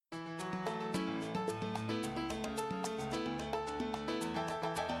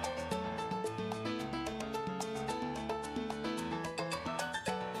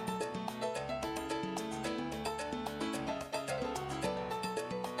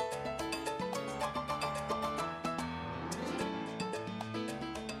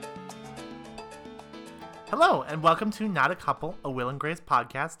Hello, and welcome to Not a Couple, a Will and Grace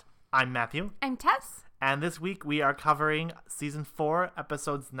podcast. I'm Matthew. I'm Tess. And this week we are covering Season 4,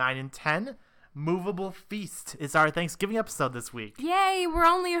 Episodes 9 and 10. Movable Feast is our Thanksgiving episode this week. Yay, we're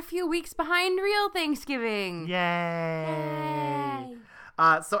only a few weeks behind real Thanksgiving. Yay!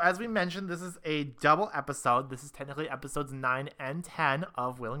 So as we mentioned, this is a double episode. This is technically episodes 9 and 10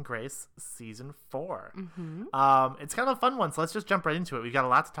 of Will and Grace Season 4. Mm-hmm. It's kind of a fun one, so let's just jump right into it. We've got a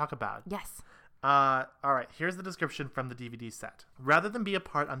lot to talk about. Yes. All right, here's the description from the DVD set. Rather than be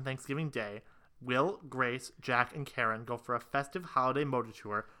apart on Thanksgiving Day, Will, Grace, Jack, and Karen go for a festive holiday motor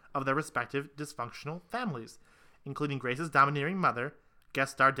tour of their respective dysfunctional families, including Grace's domineering mother,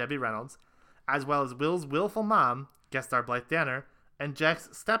 guest star Debbie Reynolds, as well as Will's willful mom, guest star Blythe Danner, and Jack's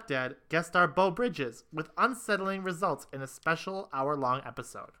stepdad, guest star Beau Bridges, with unsettling results in a special hour-long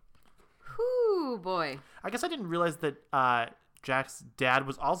episode. Whoo, boy. I guess I didn't realize that Jack's dad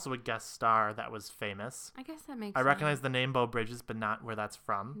was also a guest star that was famous. I guess that makes I sense. recognize the name Beau Bridges, but not where that's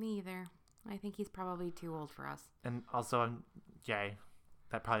from. Me either. I think he's probably too old for us. And also, I'm gay.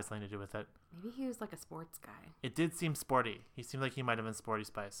 That probably has something to do with it. Maybe he was like a sports guy. It did seem sporty. He seemed like he might have been Sporty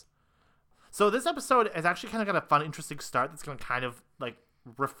Spice. So this episode has actually kind of got a fun, interesting start that's going to kind of like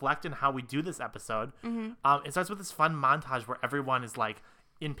reflect in how we do this episode. Mm-hmm. It starts with this fun montage where everyone is like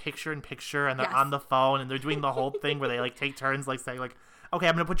in picture and they're Yes. on the phone and they're doing the whole thing where they like take turns like saying like, okay,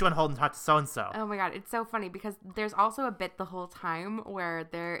 I'm going to put you on hold and talk to so-and-so. Oh my god, it's so funny because there's also a bit the whole time where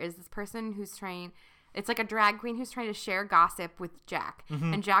there is this person who's trying, it's like a drag queen who's trying to share gossip with Jack.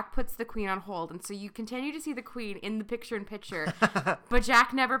 Mm-hmm. And Jack puts the queen on hold. And so you continue to see the queen in the picture, but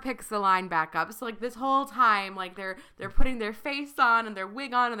Jack never picks the line back up. So like this whole time, like they're putting their face on and their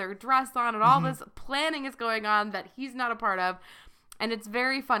wig on and their dress on and all this planning is going on that he's not a part of. And it's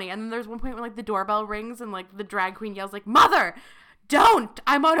very funny. And then there's one point when like the doorbell rings and like the drag queen yells like, "Mother! Don't!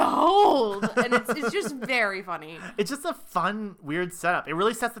 I'm on hold!" And it's just very funny. It's just a fun, weird setup. It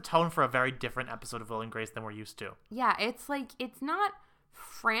really sets the tone for a very different episode of Will and Grace than we're used to. Yeah, it's like, it's not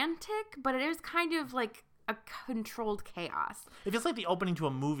frantic, but it is kind of like a controlled chaos. It feels like the opening to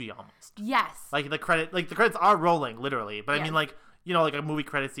a movie almost. Yes. Like the credits are rolling literally, but I Yes. mean like, you know, like a movie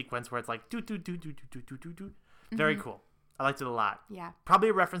credit sequence where it's like do do do do do do do do do. Very cool. I liked it a lot. Yeah. Probably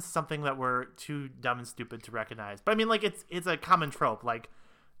a reference to something that we're too dumb and stupid to recognize. But I mean like it's a common trope. Like,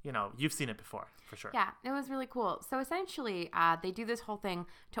 you know, you've seen it before for sure. Yeah, it was really cool. So essentially, they do this whole thing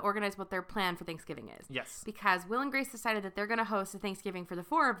to organize what their plan for Thanksgiving is. Yes. Because Will and Grace decided that they're going to host a Thanksgiving for the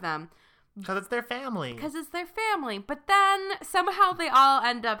four of them. Because it's their family. Because it's their family. But then somehow they all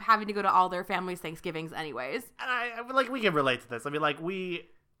end up having to go to all their family's Thanksgivings anyways. And I like we can relate to this. I mean like we're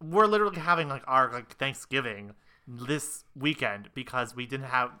literally having like our like Thanksgiving this weekend because we didn't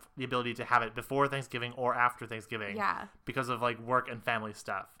have the ability to have it before Thanksgiving or after Thanksgiving. Yeah. Because of like work and family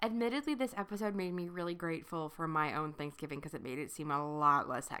stuff. Admittedly, this episode made me really grateful for my own Thanksgiving because it made it seem a lot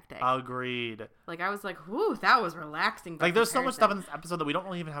less hectic. Agreed. Like, I was like, whew, that was relaxing. by Like there's so much comparison. stuff in this episode that we don't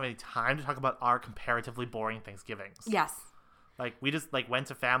really even have any time to talk about our comparatively boring Thanksgivings. Yes. Like we just like went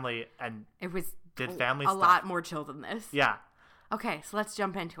to family and It was did family a stuff. lot more chill than this. Yeah. Okay, so let's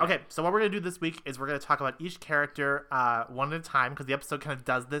jump into it. Okay, so what we're going to do this week is we're going to talk about each character one at a time because the episode kind of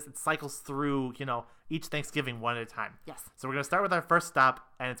does this. It cycles through, you know, each Thanksgiving one at a time. Yes. So we're going to start with our first stop,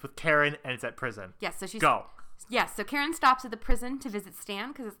 and it's with Karen, and it's at prison. Yes, so she's... Go. Yes, so Karen stops at the prison to visit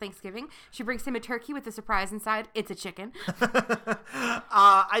Stan because it's Thanksgiving. She brings him a turkey with a surprise inside. It's a chicken.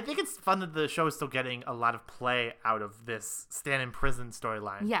 I think it's fun that the show is still getting a lot of play out of this Stan in prison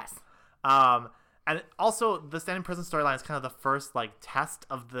storyline. Yes. And also, the Stan in prison storyline is kind of the first like test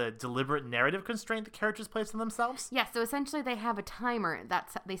of the deliberate narrative constraint the characters place on themselves. Yeah, so essentially they have a timer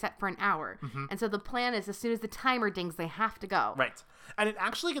that they set for an hour. And so the plan is as soon as the timer dings, they have to go. Right. And it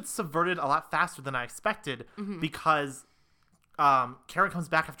actually gets subverted a lot faster than I expected because Karen comes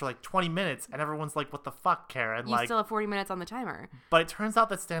back after like 20 minutes and everyone's like, what the fuck, Karen? You Like, still have 40 minutes on the timer. but it turns out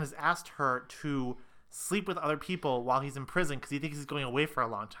that Stan has asked her to sleep with other people while he's in prison because he thinks he's going away for a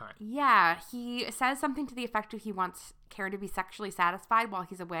long time. Yeah, he says something to the effect of he wants Karen to be sexually satisfied while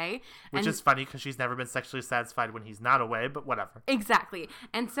he's away. Which is funny because she's never been sexually satisfied when he's not away, but whatever. Exactly.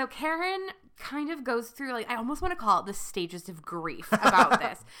 And so Karen kind of goes through, like, I almost want to call it the stages of grief about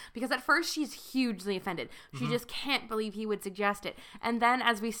this. Because at first she's hugely offended. She just can't believe he would suggest it. And then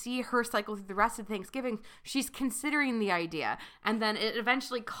as we see her cycle through the rest of Thanksgiving, she's considering the idea. And then it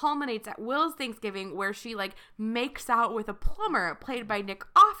eventually culminates at Will's Thanksgiving where she, like, makes out with a plumber played by Nick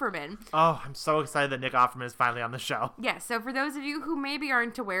Offerman. Oh, I'm so excited that Nick Offerman is finally on the show. Yeah, so for those of you who maybe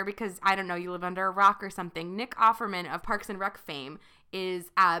aren't aware because, I don't know, you live under a rock or something, Nick Offerman of Parks and Rec fame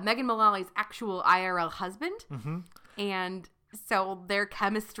is Megan Mullally's actual IRL husband. And so their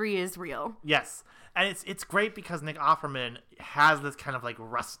chemistry is real. Yes. And it's great because Nick Offerman has this kind of like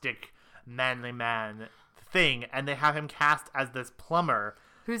rustic, manly man thing, and they have him cast as this plumber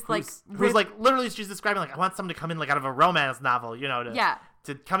who's like literally she's describing like, I want someone to come in like out of a romance novel,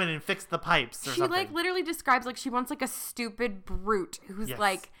 to come in and fix the pipes or something. She like literally describes like she wants like a stupid brute who's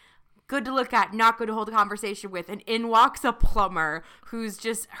like good to look at, not good to hold a conversation with, and in walks a plumber who's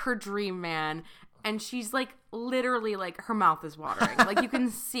just her dream man. And she's, like, literally, like, her mouth is watering. Like, you can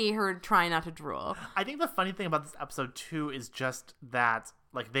see her trying not to drool. I think the funny thing about this episode, too, is just that,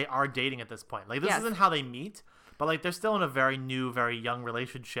 like, they are dating at this point. Like, this isn't how they meet, but, like, they're still in a very new, very young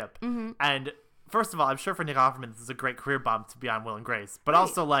relationship. Mm-hmm. And, first of all, I'm sure for Nick Offerman, this is a great career bump to be on Will and Grace. But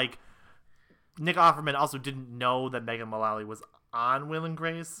also, like, Nick Offerman also didn't know that Megan Mullally was on Will and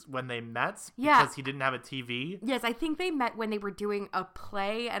Grace when they met because he didn't have a TV. Yes, I think they met when they were doing a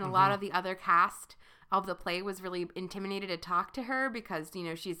play, and a lot of the other cast of the play was really intimidated to talk to her because,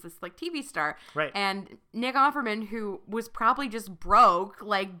 she's this like TV star. Right. And Nick Offerman, who was probably just broke,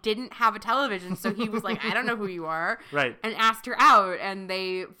 like didn't have a television, so he was like, I don't know who you are. Right. And asked her out, and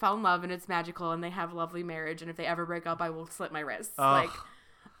they fell in love, and it's magical, and they have a lovely marriage, and if they ever break up, I will slit my wrists.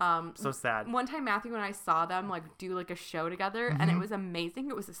 So sad. One time Matthew and I saw them like do like a show together, and it was amazing.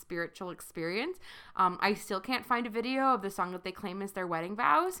 It was a spiritual experience. I still can't find a video of the song that they claim is their wedding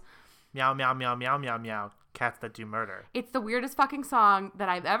vows. Meow, meow, meow, meow, meow, meow. Cats that do murder. It's the weirdest fucking song that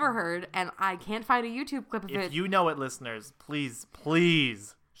I've ever heard, and I can't find a YouTube clip of it. If you know it, listeners, please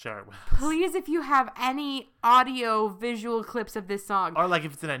share it with us. Please, if you have any audio visual clips of this song. Or like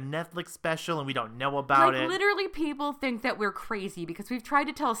if it's in a Netflix special and we don't know about it. Literally people think that we're crazy because we've tried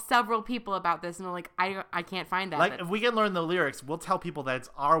to tell several people about this and they're like, I can't find that. Like if we can learn the lyrics, we'll tell people that it's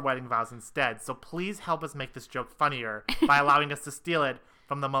our wedding vows instead. So please help us make this joke funnier by allowing us to steal it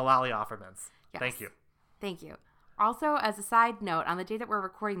from the Mullally Offermans. Yes. Thank you. Thank you. Also, as a side note, on the day that we're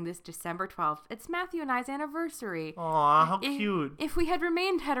recording this, December 12th, it's Matthew and I's anniversary. Aw, how cute. If we had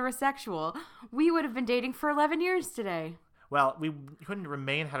remained heterosexual, we would have been dating for 11 years today. Well, we couldn't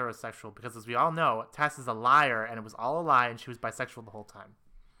remain heterosexual because, as we all know, Tess is a liar, and it was all a lie, and she was bisexual the whole time.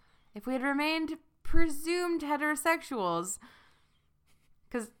 If we had remained presumed heterosexuals,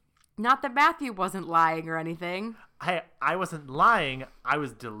 because not that Matthew wasn't lying or anything. I wasn't lying. I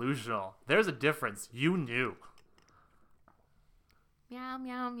was delusional. There's a difference. You knew. Meow,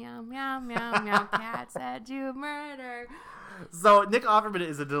 meow, meow, meow, meow, meow, cat said you murder. So Nick Offerman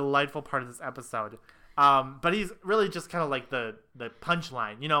is a delightful part of this episode. But he's really just kind of like the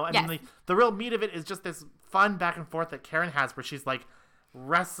punchline, I mean, the real meat of it is just this fun back and forth that Karen has where she's like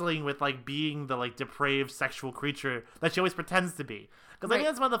wrestling with like being the like depraved sexual creature that she always pretends to be. Because I think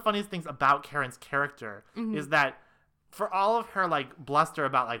that's one of the funniest things about Karen's character is that for all of her like bluster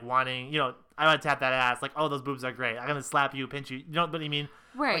about like wanting, I want to tap that ass, like, oh, those boobs are great, I'm gonna slap you, pinch you, you know what I mean?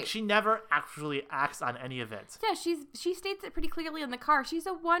 Right. Like, she never actually acts on any of it. Yeah, she states it pretty clearly in the car. She's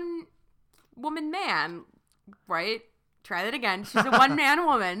a one-woman man, right? Try that again. She's a one-man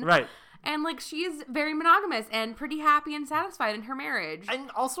woman. Right. And, like, she's very monogamous and pretty happy and satisfied in her marriage.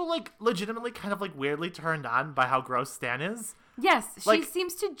 And also, like, legitimately kind of, like, weirdly turned on by how gross Stan is. Yes, like, she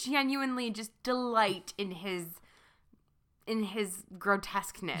seems to genuinely just delight in his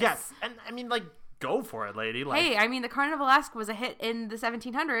grotesqueness. Yes, and I mean, like, go for it, lady. Like, hey, I mean, the Carnivalesque was a hit in the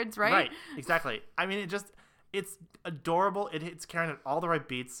 1700s, right? Right, exactly. I mean, it's adorable. It hits Karen at all the right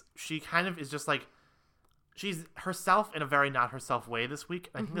beats. She kind of is just like, she's herself in a very not herself way this week.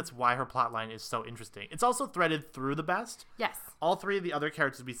 I think that's why her plotline is so interesting. It's also threaded through the best. Yes. All three of the other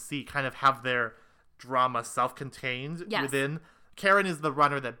characters we see kind of have their drama self-contained within. Karen is the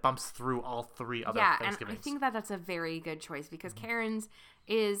runner that bumps through all three other Thanksgivings. And I think that that's a very good choice because Karen's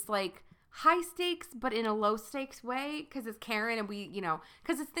is like high stakes, but in a low stakes way because it's Karen and we,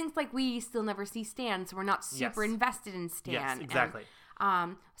 because it's things like we still never see Stan, so we're not super invested in Stan. Yes, exactly.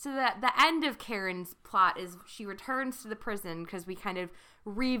 So the end of Karen's plot is she returns to the prison because we kind of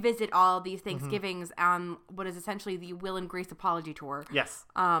revisit all these Thanksgivings on what is essentially the Will and Grace apology tour. Yes.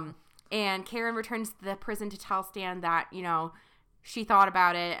 And Karen returns to the prison to tell Stan that, she thought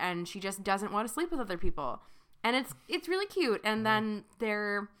about it and she just doesn't want to sleep with other people. And it's really cute. And then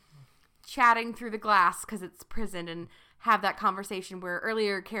they're chatting through the glass because it's prison and have that conversation where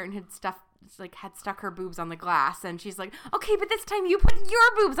earlier Karen had stuck her boobs on the glass and she's like, okay, but this time you put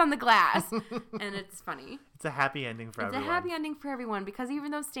your boobs on the glass. And it's funny. It's a happy ending for everyone. It's a happy ending for everyone because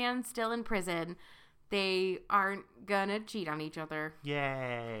even though Stan's still in prison, they aren't gonna cheat on each other.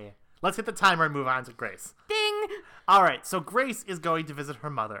 Yay. Let's hit the timer and move on to Grace. Ding! All right, so Grace is going to visit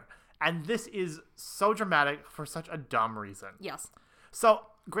her mother. And this is so dramatic for such a dumb reason. Yes. So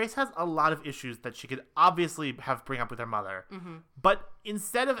Grace has a lot of issues that she could obviously bring up with her mother. Mm-hmm. But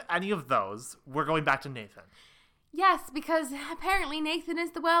instead of any of those, we're going back to Nathan. Yes, because apparently Nathan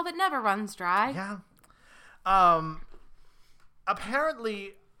is the well that never runs dry. Yeah.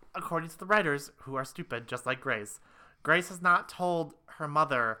 Apparently, according to the writers, who are stupid, just like Grace has not told her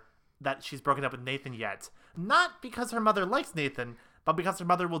mother that she's broken up with Nathan yet. Not because her mother likes Nathan, but because her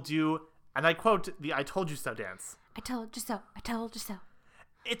mother will do, and I quote, the I told you so dance. I told you so. I told you so.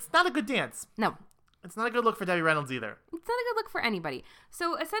 It's not a good dance. No. It's not a good look for Debbie Reynolds either. It's not a good look for anybody.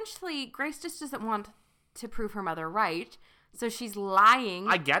 So essentially, Grace just doesn't want to prove her mother right. So she's lying.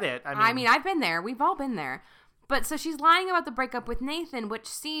 I get it. I mean, I've been there. We've all been there. But so she's lying about the breakup with Nathan, which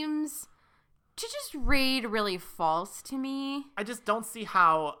seems to just read really false to me. I just don't see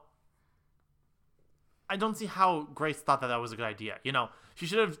how... Grace thought that was a good idea. You know, she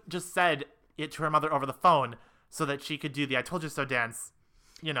should have just said it to her mother over the phone so that she could do the I told you so dance,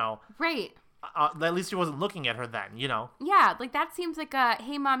 you know. Right. At least she wasn't looking at her then, you know. Yeah, like that seems like a,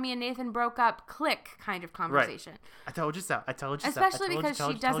 hey, Mommy and Nathan broke up, click kind of conversation. Right. I told you so. I told you Especially so. because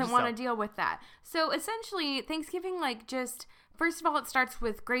she doesn't want to deal with that. So essentially, Thanksgiving, like, just... First of all, it starts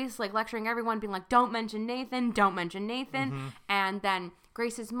with Grace, like, lecturing everyone, being like, don't mention Nathan, don't mention Nathan. Mm-hmm. And then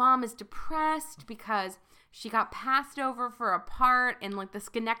Grace's mom is depressed because she got passed over for a part in, like, the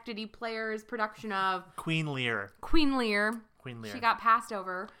Schenectady Players production of... Queen Lear. She got passed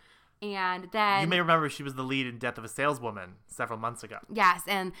over. And then... You may remember she was the lead in Death of a Saleswoman several months ago. Yes,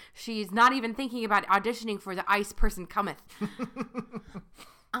 and she's not even thinking about auditioning for The Ice Person Cometh.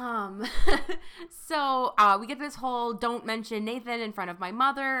 So we get this whole don't mention Nathan in front of my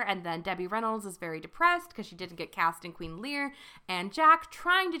mother, and then Debbie Reynolds is very depressed because she didn't get cast in Queen Lear, and Jack,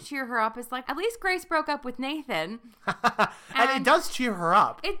 trying to cheer her up, is like, at least Grace broke up with Nathan. and it does cheer her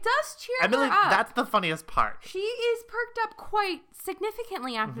up. It does cheer her up. That's the funniest part. She is perked up quite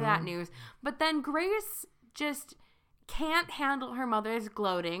significantly after that news, but then Grace just can't handle her mother's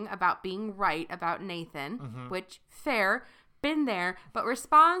gloating about being right about Nathan, which, fair, been there, but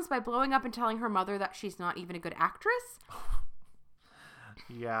responds by blowing up and telling her mother that she's not even a good actress.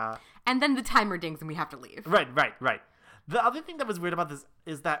 Yeah. And then the timer dings and we have to leave. Right. The other thing that was weird about this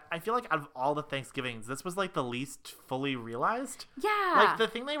is that I feel like out of all the Thanksgivings, this was like the least fully realized. Yeah. Like the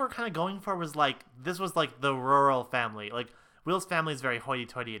thing they were kind of going for was like, this was like the rural family. Like Will's family is very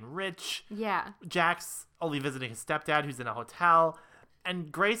hoity-toity and rich. Yeah. Jack's only visiting his stepdad who's in a hotel.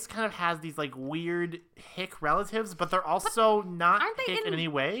 And Grace kind of has these, like, weird hick relatives, but they're also not hick in any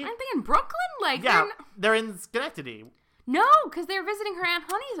way. Aren't they in Brooklyn? Like, yeah, they're in Schenectady. No, because they're visiting her Aunt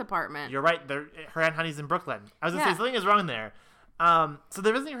Honey's apartment. You're right. Her Aunt Honey's in Brooklyn. I was going to say, something is wrong there. So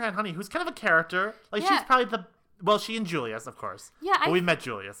they're visiting her Aunt Honey, who's kind of a character. Like, she's probably she and Julius, of course. Yeah. But we've met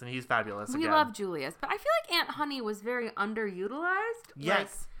Julius, and he's fabulous We love Julius. But I feel like Aunt Honey was very underutilized.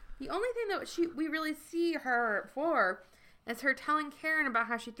 Yes. Like, the only thing that we really see her for... It's her telling Karen about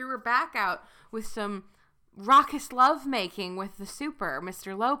how she threw her back out with some raucous lovemaking with the super,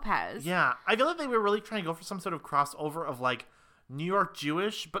 Mr. Lopez. Yeah. I feel like they were really trying to go for some sort of crossover of, like, New York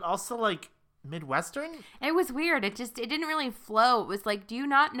Jewish, but also, like, Midwestern. It was weird. It didn't really flow. It was like, do you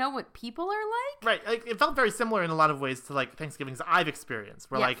not know what people are like? Right. Like, it felt very similar in a lot of ways to, like, Thanksgivings I've experienced,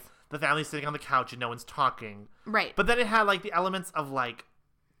 where, like, the family's sitting on the couch and no one's talking. Right. But then it had, like, the elements of, like,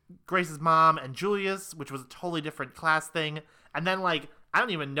 Grace's mom and Julius, which was a totally different class thing. And then, like, I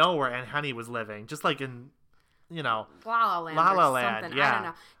don't even know where Aunt Honey was living. Just, like, in, you know... La La Land or something. Yeah. I don't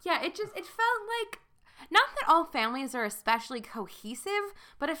know. Yeah, it felt like... Not that all families are especially cohesive,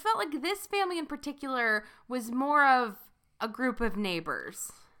 but it felt like this family in particular was more of a group of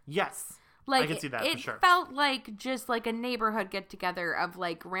neighbors. Yes. Like, I can see that for sure. It felt like just like a neighborhood get-together of,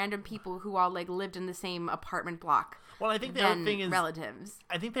 like, random people who all, like, lived in the same apartment block. Well, I think the other thing is... relatives.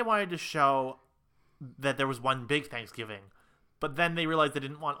 I think they wanted to show that there was one big Thanksgiving, but then they realized they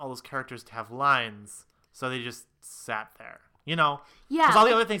didn't want all those characters to have lines, so they just sat there. You know? Yeah. Because all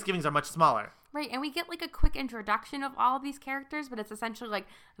the other Thanksgivings are much smaller. Right, and we get, like, a quick introduction of all of these characters, but it's essentially, like,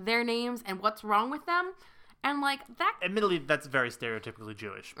 their names and what's wrong with them. And, like, that... Admittedly, that's very stereotypically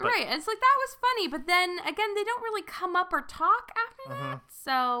Jewish. But... Right, it's like, that was funny, but then, again, they don't really come up or talk after that,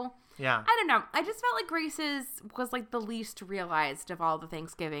 so... Yeah. I don't know. I just felt like Grace's was, like, the least realized of all the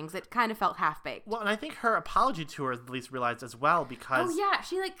Thanksgivings. It kind of felt half-baked. Well, and I think her apology tour is the least realized as well, because... Oh, yeah,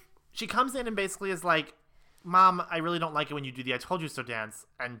 she comes in and basically is like, Mom, I really don't like it when you do the I told you so dance.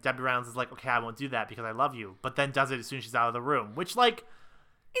 And Debbie Reynolds is like, okay, I won't do that because I love you. But then does it as soon as she's out of the room, which, like...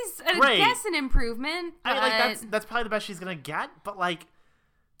 is, I guess, an improvement. But... I mean, like, that's probably the best she's gonna get, but, like,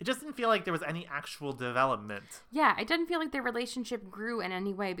 it just didn't feel like there was any actual development. Yeah, it didn't feel like their relationship grew in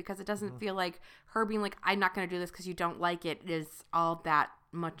any way because it doesn't feel like her being like, I'm not going to do this because you don't like it is all that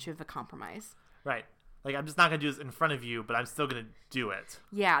much of a compromise. Right. Like, I'm just not going to do this in front of you, but I'm still going to do it.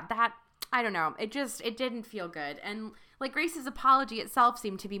 Yeah, that, I don't know. It didn't feel good. And, like, Grace's apology itself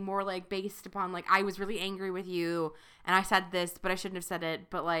seemed to be more, like, based upon, like, I was really angry with you, and I said this, but I shouldn't have said it,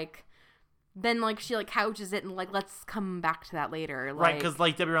 but, like, then, like, she, like, couches it and, like, let's come back to that later. Like, Right, because,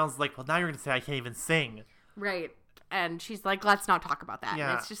 like, Debbie Reynolds is like, well, now you're going to say I can't even sing. Right. And she's like, let's not talk about that. Yeah.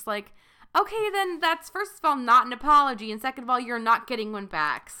 And it's just like, okay, then that's, first of all, not an apology, and second of all, you're not getting one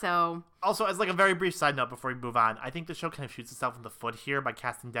back, so... Also, as, like, a very brief side note before we move on, I think the show kind of shoots itself in the foot here by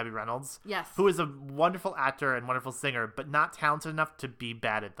casting Debbie Reynolds. Yes. Who is a wonderful actor and wonderful singer, but not talented enough to be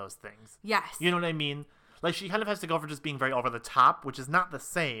bad at those things. Yes. You know what I mean? Like, she kind of has to go for just being very over the top, which is not the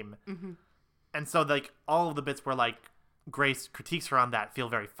same. Mm-hmm. And so, like, all of the bits where, like, Grace critiques her on that feel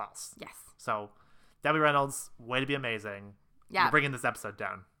very false. Yes. So, Debbie Reynolds, way to be amazing. Yeah. You're bringing this episode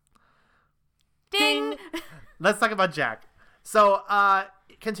down. Ding! Let's talk about Jack. So,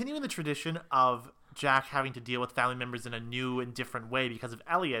 continuing the tradition of Jack having to deal with family members in a new and different way because of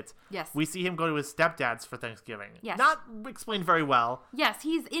Elliot, Yes. we see him go to his stepdad's for Thanksgiving. Yes. Not explained very well. Yes,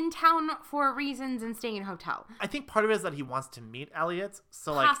 he's in town for reasons and staying in a hotel. I think part of it is that he wants to meet Elliot.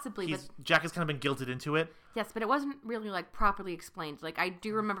 So, like, Possibly, Jack has kind of been guilted into it. Yes, but it wasn't really, like, properly explained. Like, I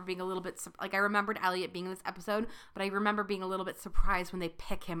do remember being a little bit... Like, I remembered Elliot being in this episode, but I remember being a little bit surprised when they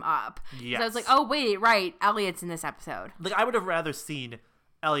pick him up. Yes. So I was like, oh, wait, right, Elliot's in this episode. Like, I would have rather seen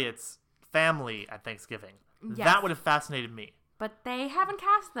Elliot's family at Thanksgiving. Yes. That would have fascinated me. But they haven't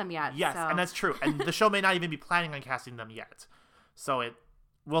cast them yet. Yes, so. and that's true. And the show may not even be planning on casting them yet. So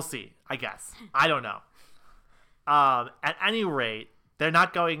we'll see, I guess. I don't know. At any rate, they're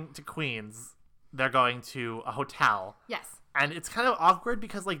not going to Queens. They're going to a hotel. Yes. And it's kind of awkward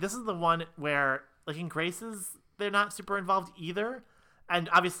because, like, this is the one where, like, in Grace's, they're not super involved either. And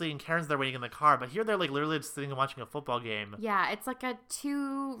obviously in Karen's, they're waiting in the car. But here they're, like, literally just sitting and watching a football game. Yeah, it's like a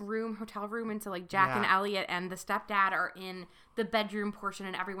 2-room hotel room. And so, like, Jack and Elliot and the stepdad are in the bedroom portion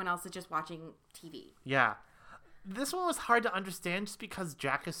and everyone else is just watching TV. Yeah. This one was hard to understand just because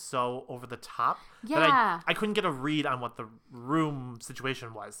Jack is so over the top. Yeah. That I couldn't get a read on what the room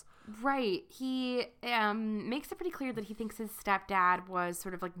situation was. Right. He makes it pretty clear that he thinks his stepdad was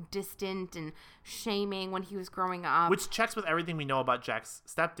sort of, like, distant and shaming when he was growing up. Which checks with everything we know about Jack's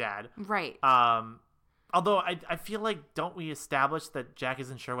stepdad. Right. Although I feel like, don't we establish that Jack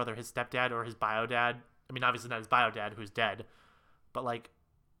isn't sure whether his stepdad or his bio dad, I mean, obviously not his bio dad, who's dead, but, like,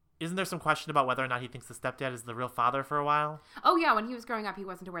 isn't there some question about whether or not he thinks the stepdad is the real father for a while? Oh, yeah. When he was growing up, he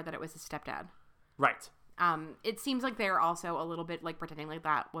wasn't aware that it was his stepdad. Right. It seems like they're also a little bit, like, pretending like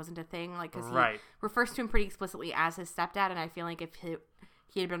that wasn't a thing. Like, because Right. he refers to him pretty explicitly as his stepdad, and I feel like if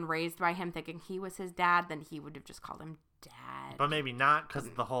he had been raised by him thinking he was his dad, then he would have just called him dad. But maybe not because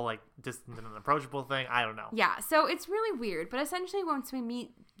of the whole, like, distant and unapproachable thing. I don't know. Yeah, so it's really weird. But essentially, once we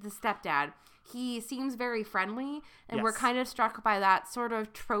meet the stepdad, he seems very friendly, and we're Yes. kind of struck by that sort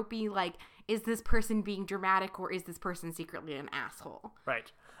of tropey, like, is this person being dramatic or is this person secretly an asshole?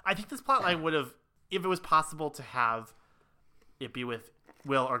 Right. I think this plotline would have, if it was possible to have it be with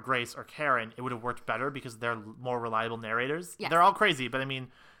Will or Grace or Karen, it would have worked better because they're more reliable narrators. Yes. They're all crazy, but I mean,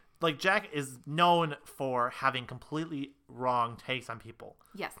 like, Jack is known for having completely wrong takes on people.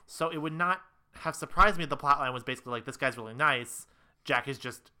 Yes. So it would not have surprised me if the plotline was basically like, this guy's really nice. Jack is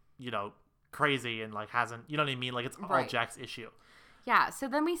just, crazy and, like, hasn't, you know what I mean? Like, it's all Right. Jack's issue. Yeah, so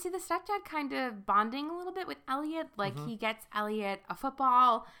then we see the stepdad kind of bonding a little bit with Elliot. Like, he gets Elliot a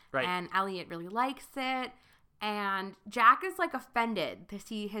football, Right. and Elliot really likes it. And Jack is, like, offended to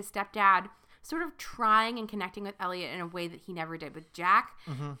see his stepdad sort of trying and connecting with Elliot in a way that he never did with Jack.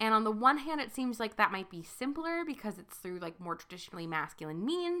 And on the one hand, it seems like that might be simpler because it's through, like, more traditionally masculine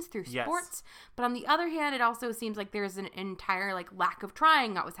means, through Yes. sports. But on the other hand, it also seems like there's an entire, like, lack of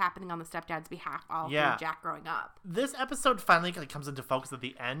trying that was happening on the stepdad's behalf all Yeah. through Jack growing up. This episode finally, like, comes into focus at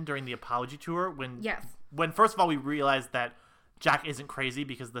the end during the apology tour when Yes. when first of all we realize that Jack isn't crazy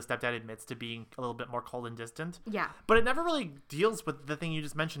because the stepdad admits to being a little bit more cold and distant. Yeah. But it never really deals with the thing you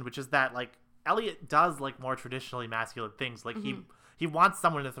just mentioned, which is that, like, Elliot does, like, more traditionally masculine things. Like, he wants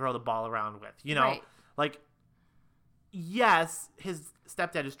someone to throw the ball around with, Right. Like, yes, his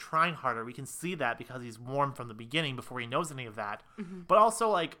stepdad is trying harder. We can see that because he's warm from the beginning before he knows any of that. But also,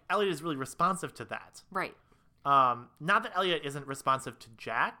 like, Elliot is really responsive to that. Right. Not that Elliot isn't responsive to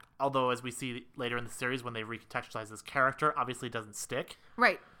Jack, although as we see later in the series when they recontextualize his character, obviously it doesn't stick.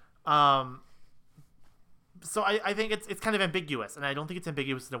 Right. So I think it's kind of ambiguous, and I don't think it's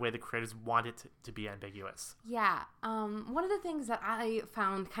ambiguous in a way the creators want it to be ambiguous. Yeah. One of the things that I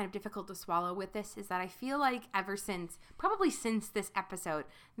found kind of difficult to swallow with this is that I feel like probably since this episode,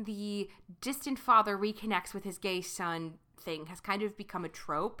 the distant father reconnects with his gay son thing has kind of become a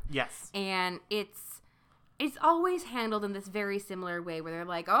trope. Yes. And it's always handled in this very similar way where they're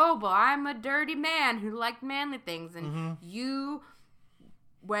like, oh, well, I'm a dirty man who liked manly things, and you,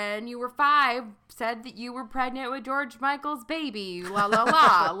 when you were 5, said that you were pregnant with George Michael's baby, la la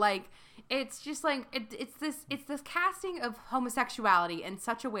la. Like, it's just like it's this casting of homosexuality in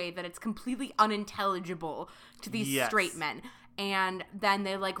such a way that it's completely unintelligible to these straight men. And then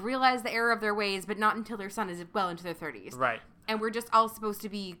they like realize the error of their ways, but not until their son is well into their 30s. Right. And we're just all supposed to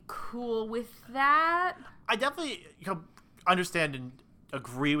be cool with that. I definitely understand and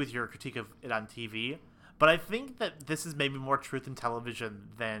agree with your critique of it on TV, but I think that this is maybe more truth in television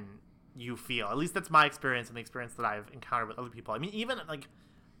than you feel. At least that's my experience and the experience that I've encountered with other people. I mean, even like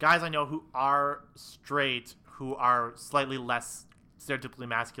guys I know who are straight, who are slightly less stereotypically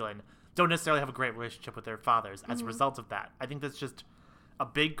masculine, don't necessarily have a great relationship with their fathers as a result of that. I think that's just a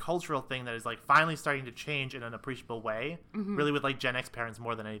big cultural thing that is like finally starting to change in an appreciable way, really with like Gen X parents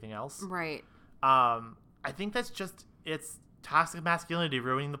more than anything else. Right. I think that's just, it's toxic masculinity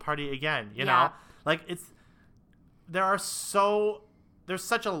ruining the party again, you know? Like there's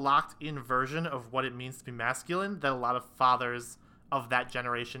such a locked in version of what it means to be masculine that a lot of fathers of that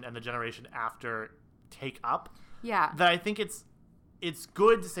generation and the generation after take up. Yeah. That I think it's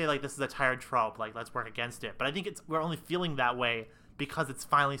good to say like this is a tired trope, like let's work against it. But I think we're only feeling that way because it's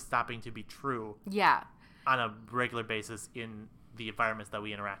finally stopping to be true. Yeah. On a regular basis in the environments that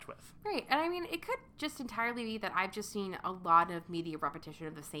we interact with. Right. And I mean, it could just entirely be that I've just seen a lot of media repetition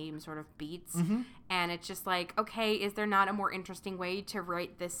of the same sort of beats. And it's just like, okay, is there not a more interesting way to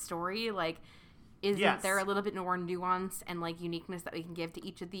write this story? Like, isn't there a little bit more nuance and like uniqueness that we can give to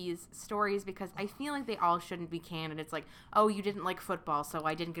each of these stories? Because I feel like they all shouldn't be canon. It's like, oh, you didn't like football, so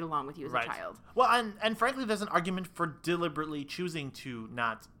I didn't get along with you as a child. Well, and frankly, there's an argument for deliberately choosing to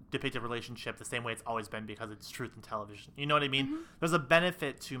not depict a relationship the same way it's always been because it's truth in television. You know what I mean? There's a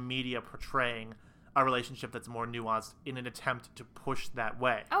benefit to media portraying a relationship that's more nuanced in an attempt to push that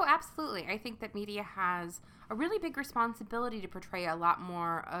way. Oh, absolutely. I think that media has a really big responsibility to portray a lot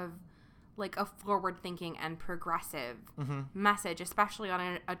more of like a forward-thinking and progressive message, especially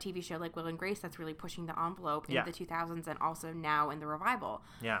on a TV show like Will and Grace that's really pushing the envelope in the 2000s and also now in the revival.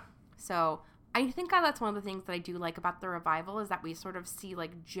 Yeah. So I think that's one of the things that I do like about the revival is that we sort of see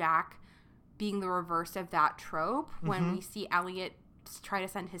like Jack being the reverse of that trope when we see Elliot try to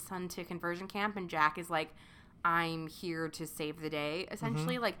send his son to conversion camp and Jack is like, I'm here to save the day,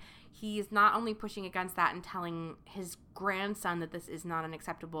 essentially. Like, he's not only pushing against that and telling his grandson that this is not an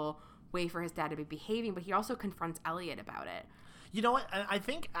acceptable way for his dad to be behaving, but he also confronts Elliot about it. You know what? I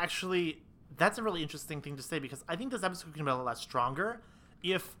think actually that's a really interesting thing to say because I think this episode could have been a lot stronger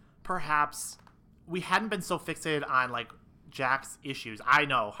if perhaps we hadn't been so fixated on like Jack's issues. I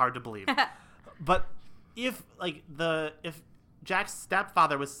know, hard to believe. But if Jack's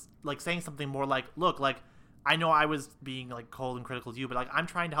stepfather was like saying something more like, look, like I know I was being like cold and critical to you, but like I'm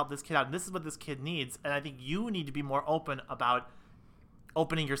trying to help this kid out and this is what this kid needs, and I think you need to be more open about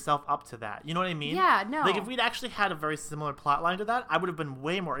opening yourself up to that. You know what I mean? Yeah, no. Like if we'd actually had a very similar plot line to that, I would have been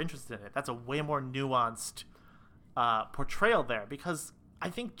way more interested in it. That's a way more nuanced portrayal there because I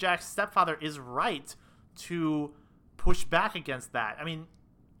think Jack's stepfather is right to push back against that. I mean,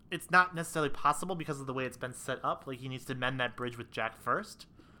 it's not necessarily possible because of the way it's been set up. Like he needs to mend that bridge with Jack first.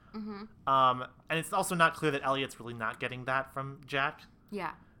 And it's also not clear that Elliot's really not getting that from Jack.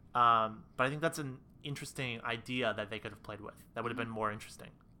 Yeah. But I think that's an interesting idea that they could have played with. That would have been more interesting.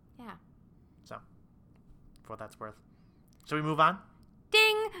 Yeah. So, for what that's worth. Shall we move on?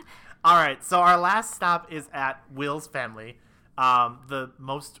 Ding! All right. So our last stop is at Will's family. The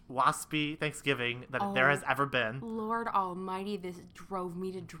most waspy Thanksgiving that there has ever been. Lord Almighty, this drove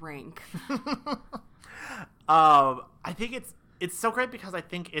me to drink. I think it's so great because I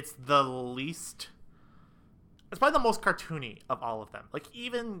think it's the least. It's probably the most cartoony of all of them. Like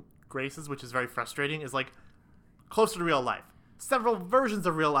even Grace's, which is very frustrating, is like closer to real life. Several versions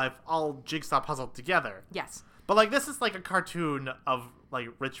of real life, all jigsaw puzzled together. Yes. But like this is like a cartoon of like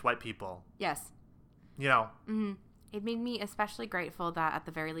rich white people. Yes. You know. It made me especially grateful that at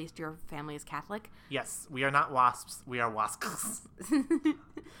the very least your family is Catholic. Yes, we are not wasps. We are wasps.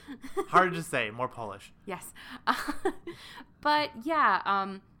 Harder to say, more Polish. Yes. But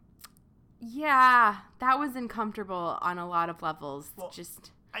yeah, yeah, that was uncomfortable on a lot of levels. Well,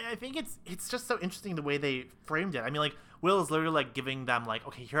 just I think it's just so interesting the way they framed it. I mean, like Will is literally like giving them like,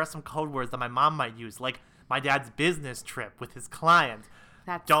 okay, here are some code words that my mom might use. Like my dad's business trip with his client.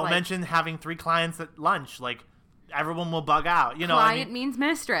 Don't mention having 3 clients at lunch. Like, everyone will bug out. You know, client means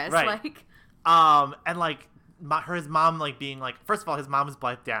mistress. Right. Like, and like his mom, like being like, first of all, his mom is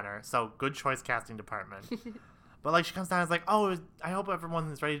Blythe Danner, so good choice casting department. But like, she comes down and is like, oh, I hope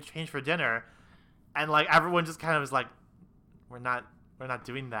everyone is ready to change for dinner, and like everyone just kind of is like, we're not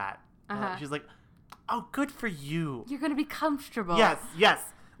doing that. She's like, oh, good for you. You're gonna be comfortable. Yes.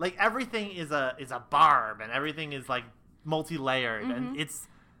 Like, everything is a barb, and everything is like multi-layered, and it's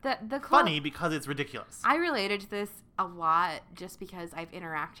funny because it's ridiculous. I related to this a lot just because I've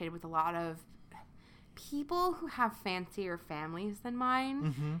interacted with a lot of people who have fancier families than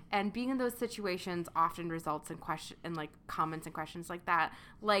mine, and being in those situations often results in comments and questions like that.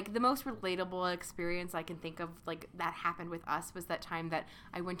 Like, the most relatable experience I can think of, like, that happened with us was that time that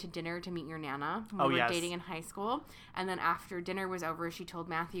I went to dinner to meet your Nana when we were dating in high school, and then after dinner was over, she told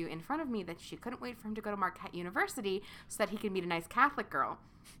Matthew in front of me that she couldn't wait for him to go to Marquette University so that he could meet a nice Catholic girl.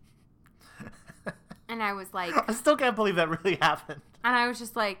 And I was like, I still can't believe that really happened. And I was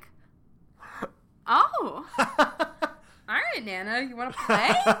just like, oh, all right, Nana, you want to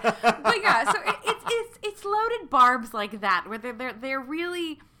play? But yeah, so it's loaded barbs like that, where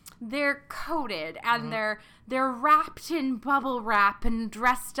they're coated and they're wrapped in bubble wrap and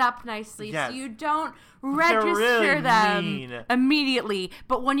dressed up nicely, so you don't register really them mean. Immediately.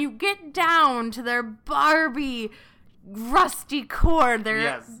 But when you get down to their Barbie rusty core,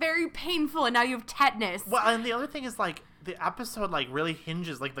 they're very painful, and now you have tetanus. Well, and the other thing is, like, the episode like really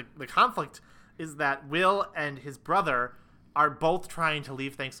hinges, like the conflict is that Will and his brother are both trying to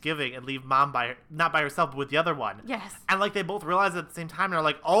leave Thanksgiving and leave Mom not by herself, but with the other one. Yes. And like, they both realize at the same time, and they're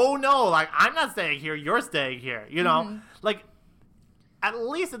like, oh no, like, I'm not staying here, you're staying here, you know? Like, at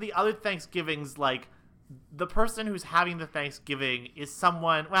least at the other Thanksgivings, like, the person who's having the Thanksgiving is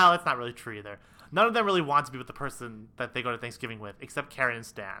someone, well, it's not really true either. None of them really want to be with the person that they go to Thanksgiving with, except Karen and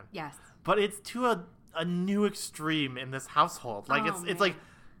Stan. Yes. But it's to a new extreme in this household. Like, it's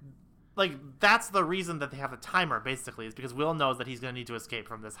like that's the reason that they have a timer, basically, is because Will knows that he's going to need to escape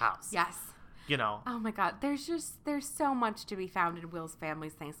from this house. Yes. You know? Oh my God. There's so much to be found in Will's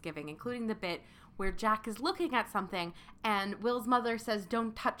family's Thanksgiving, including the bit where Jack is looking at something and Will's mother says,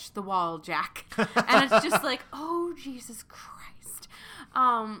 "Don't touch the wall, Jack." And it's just like, oh, Jesus Christ.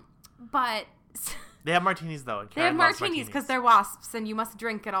 But they have martinis, though. They have martinis because they're wasps, and you must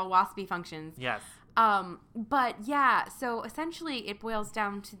drink at all waspy functions. Yes. But yeah, so essentially it boils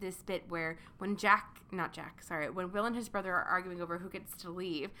down to this bit where when when Will and his brother are arguing over who gets to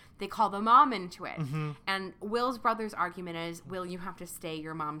leave, they call the mom into it. And Will's brother's argument is, Will, you have to stay,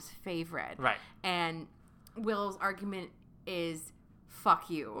 your mom's favorite. Right. And Will's argument is, fuck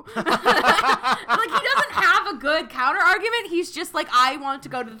you. Like, he doesn't have a good counter argument. He's just like, I want to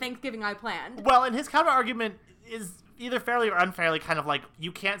go to the Thanksgiving I planned. Well, and his counter argument is either fairly or unfairly kind of like,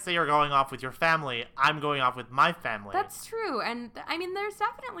 you can't say you're going off with your family. I'm going off with my family. That's true. And I mean, there's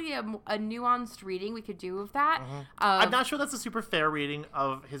definitely a nuanced reading we could do of that. I'm not sure that's a super fair reading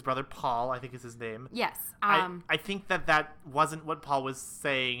of his brother Paul, I think is his name. Yes. I think that wasn't what Paul was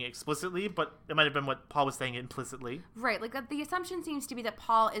saying explicitly, but it might have been what Paul was saying implicitly. Right. Like, the assumption seems to be that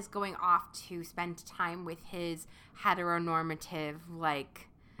Paul is going off to spend time with his heteronormative, like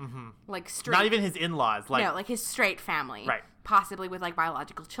straight. Not even his in-laws. Like his straight family. Right. Possibly with, like,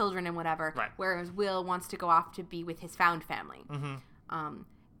 biological children and whatever. Right. Whereas Will wants to go off to be with his found family.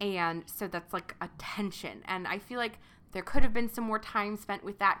 And so that's, like, a tension. And I feel like there could have been some more time spent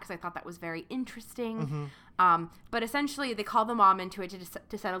with that because I thought that was very interesting. But essentially, they call the mom into it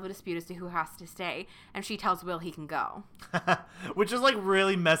to settle the dispute as to who has to stay. And she tells Will he can go. Which just, like,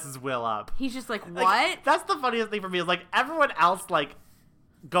 really messes Will up. He's just like, what? Like, that's the funniest thing for me is, like, everyone else, like,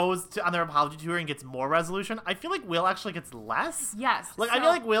 goes on their apology tour and gets more resolution. I feel like Will actually gets less. Yes. Like, I feel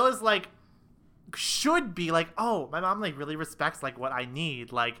like Will is, like, should be like, oh, my mom, like, really respects, like, what I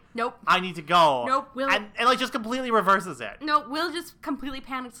need. Like, nope. I need to go. Nope. Will and like, just completely reverses it. No, Will just completely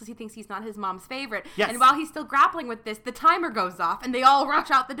panics because he thinks he's not his mom's favorite. Yes. And while he's still grappling with this, the timer goes off and they all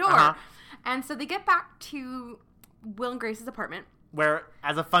rush out the door. And so they get back to Will and Grace's apartment. Where,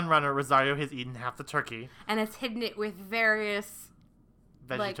 as a fun runner, Rosario has eaten half the turkey. And has hidden it with various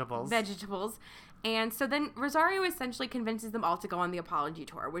vegetables. And so then Rosario essentially convinces them all to go on the apology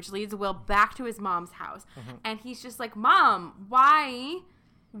tour, which leads Will back to his mom's house. And he's just like, Mom, why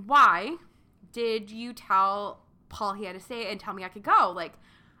did you tell Paul he had to stay and tell me I could go? Like,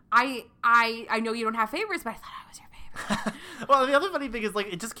 I know you don't have favorites, but I thought I was your favorite. Well, the other funny thing is,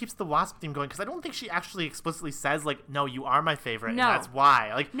 like, it just keeps the Wasp theme going, because I don't think she actually explicitly says, like, no, you are my favorite, no. and that's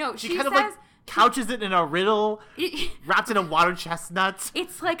why. Like, no, she kind of, like, couches it in a riddle, wrapped in a water chestnut.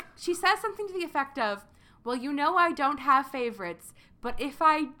 It's like, she says something to the effect of, well, you know I don't have favorites, but if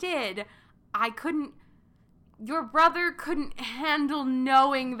I did, your brother couldn't handle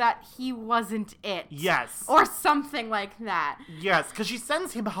knowing that he wasn't it. Yes. Or something like that. Yes, because she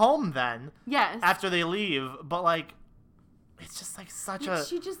sends him home then. Yes. After they leave, but, like, it's just, like,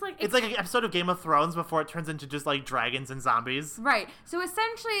 She just, like... It's like an episode of Game of Thrones before it turns into just, like, dragons and zombies. Right. So,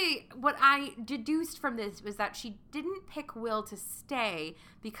 essentially, what I deduced from this was that she didn't pick Will to stay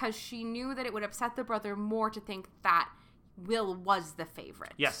because she knew that it would upset the brother more to think that Will was the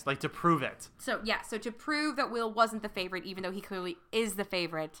favorite. Yes, like, to prove it. So to prove that Will wasn't the favorite, even though he clearly is the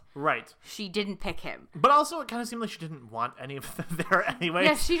favorite. Right. She didn't pick him. But also, it kind of seemed like she didn't want any of them there anyway.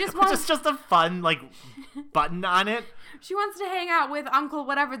 Yeah, she just wants... It's just a fun, like, button on it. She wants to hang out with Uncle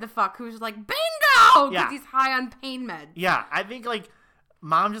whatever the fuck, who's like, bingo! Because he's high on pain meds. Yeah, I think, like,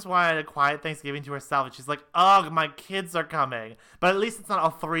 Mom just wanted a quiet Thanksgiving to herself, and she's like, oh, my kids are coming. But at least it's not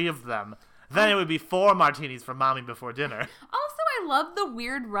all 3 of them. Then it would be 4 martinis for Mommy before dinner. Also, I love the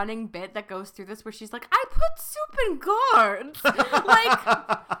weird running bit that goes through this where she's like, I put soup in gourds. Like,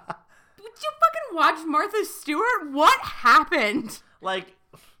 did you fucking watch Martha Stewart? What happened? Like,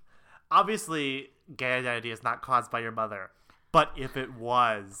 obviously, gay identity is not caused by your mother. But if it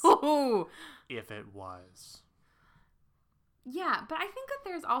was. Ooh. If it was. Yeah, but I think that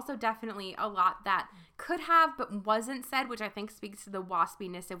there's also definitely a lot that could have but wasn't said, which I think speaks to the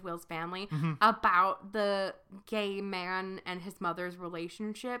waspiness of Will's family, about the gay man and his mother's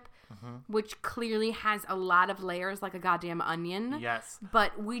relationship, which clearly has a lot of layers like a goddamn onion. Yes.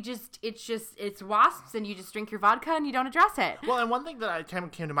 But it's wasps and you just drink your vodka and you don't address it. Well, and one thing that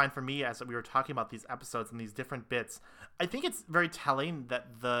came to mind for me as we were talking about these episodes and these different bits, I think it's very telling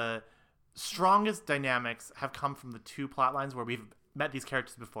that the strongest dynamics have come from the 2 plot lines where we've met these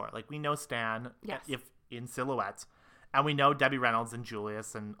characters before. Like, we know Stan, if in silhouette, and we know Debbie Reynolds and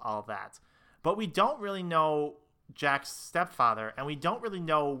Julius and all that. But we don't really know Jack's stepfather, and we don't really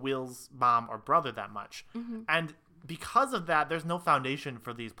know Will's mom or brother that much. And because of that, there's no foundation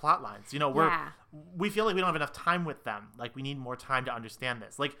for these plot lines. You know, we feel like we don't have enough time with them. Like, we need more time to understand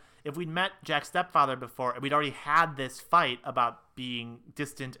this. Like, if we'd met Jack's stepfather before and we'd already had this fight about being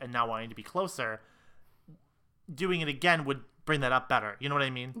distant and now wanting to be closer, doing it again would bring that up better. You know what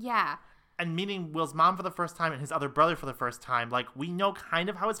I mean? Yeah. And meeting Will's mom for the first time and his other brother for the first time, like, we know kind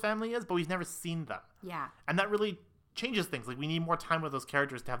of how his family is, but we've never seen them. Yeah. And that really changes things. Like, we need more time with those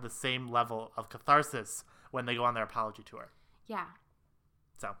characters to have the same level of catharsis when they go on their apology tour. Yeah.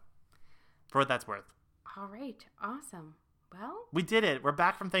 So, for what that's worth. All right. Awesome. Well, we did it. We're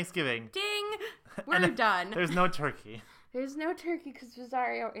back from Thanksgiving. Ding! We're done. There's no turkey. There's no turkey because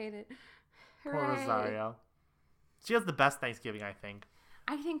Rosario ate it. Hooray. Poor Rosario. She has the best Thanksgiving, I think.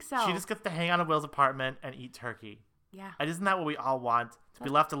 I think so. She just gets to hang out at Will's apartment and eat turkey. Yeah. And isn't that what we all want? To be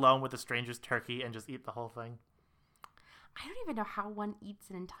left alone with a stranger's turkey and just eat the whole thing? I don't even know how one eats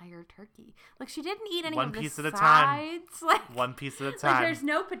an entire turkey. Like, she didn't eat any one of the piece sides. at a time. Like, one piece at a time. Like, there's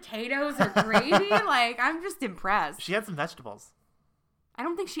no potatoes or gravy. Like, I'm just impressed. She had some vegetables. I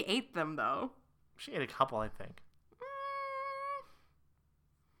don't think she ate them, though. She ate a couple, I think.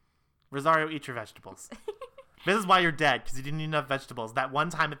 Rosario, eat your vegetables. This is why you're dead, because you didn't eat enough vegetables. That one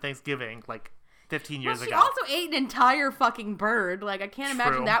time at Thanksgiving, like 15 years ago. She also ate an entire fucking bird. Like, I can't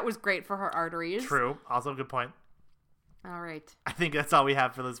imagine that was great for her arteries. True. Also a good point. All right. I think that's all we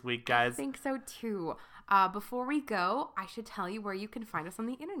have for this week, guys. I think so, too. Before we go, I should tell you where you can find us on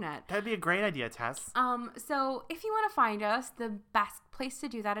the internet. That'd be a great idea, Tess. So if you want to find us, the best place to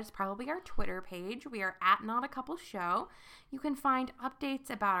do that is probably our Twitter page. We are at Not a Couple Show. You can find updates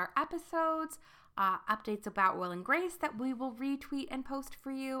about our episodes, updates about Will and Grace that we will retweet and post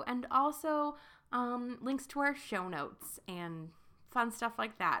for you, and also links to our show notes and fun stuff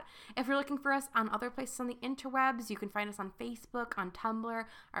like that. If you're looking for us on other places on the interwebs, you can find us on Facebook, on Tumblr.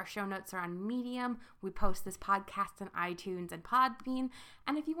 Our show notes are on Medium. We post this podcast on iTunes and Podbean.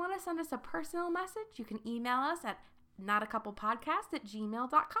 And if you want to send us a personal message, you can email us at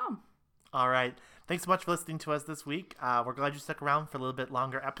notacouplepodcast@gmail.com. All right. Thanks so much for listening to us this week. We're glad you stuck around for a little bit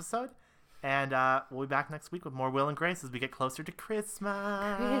longer episode. And we'll be back next week with more Will and Grace as we get closer to Christmas.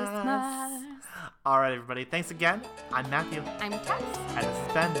 All right, everybody. Thanks again. I'm Matthew. I'm Tess. And this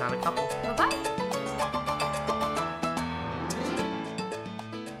has been Not a Couple. Bye-bye.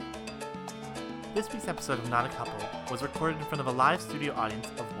 This week's episode of Not a Couple was recorded in front of a live studio audience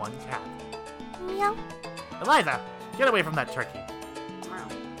of 1 cat. Meow. Eliza, get away from that turkey. Meow.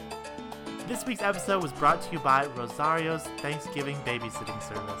 This week's episode was brought to you by Rosario's Thanksgiving Babysitting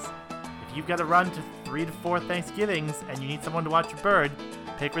Service. If you've got to run to 3 to 4 Thanksgivings and you need someone to watch your bird,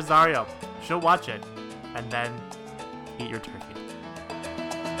 pick Rosario. She'll watch it. And then eat your turkey.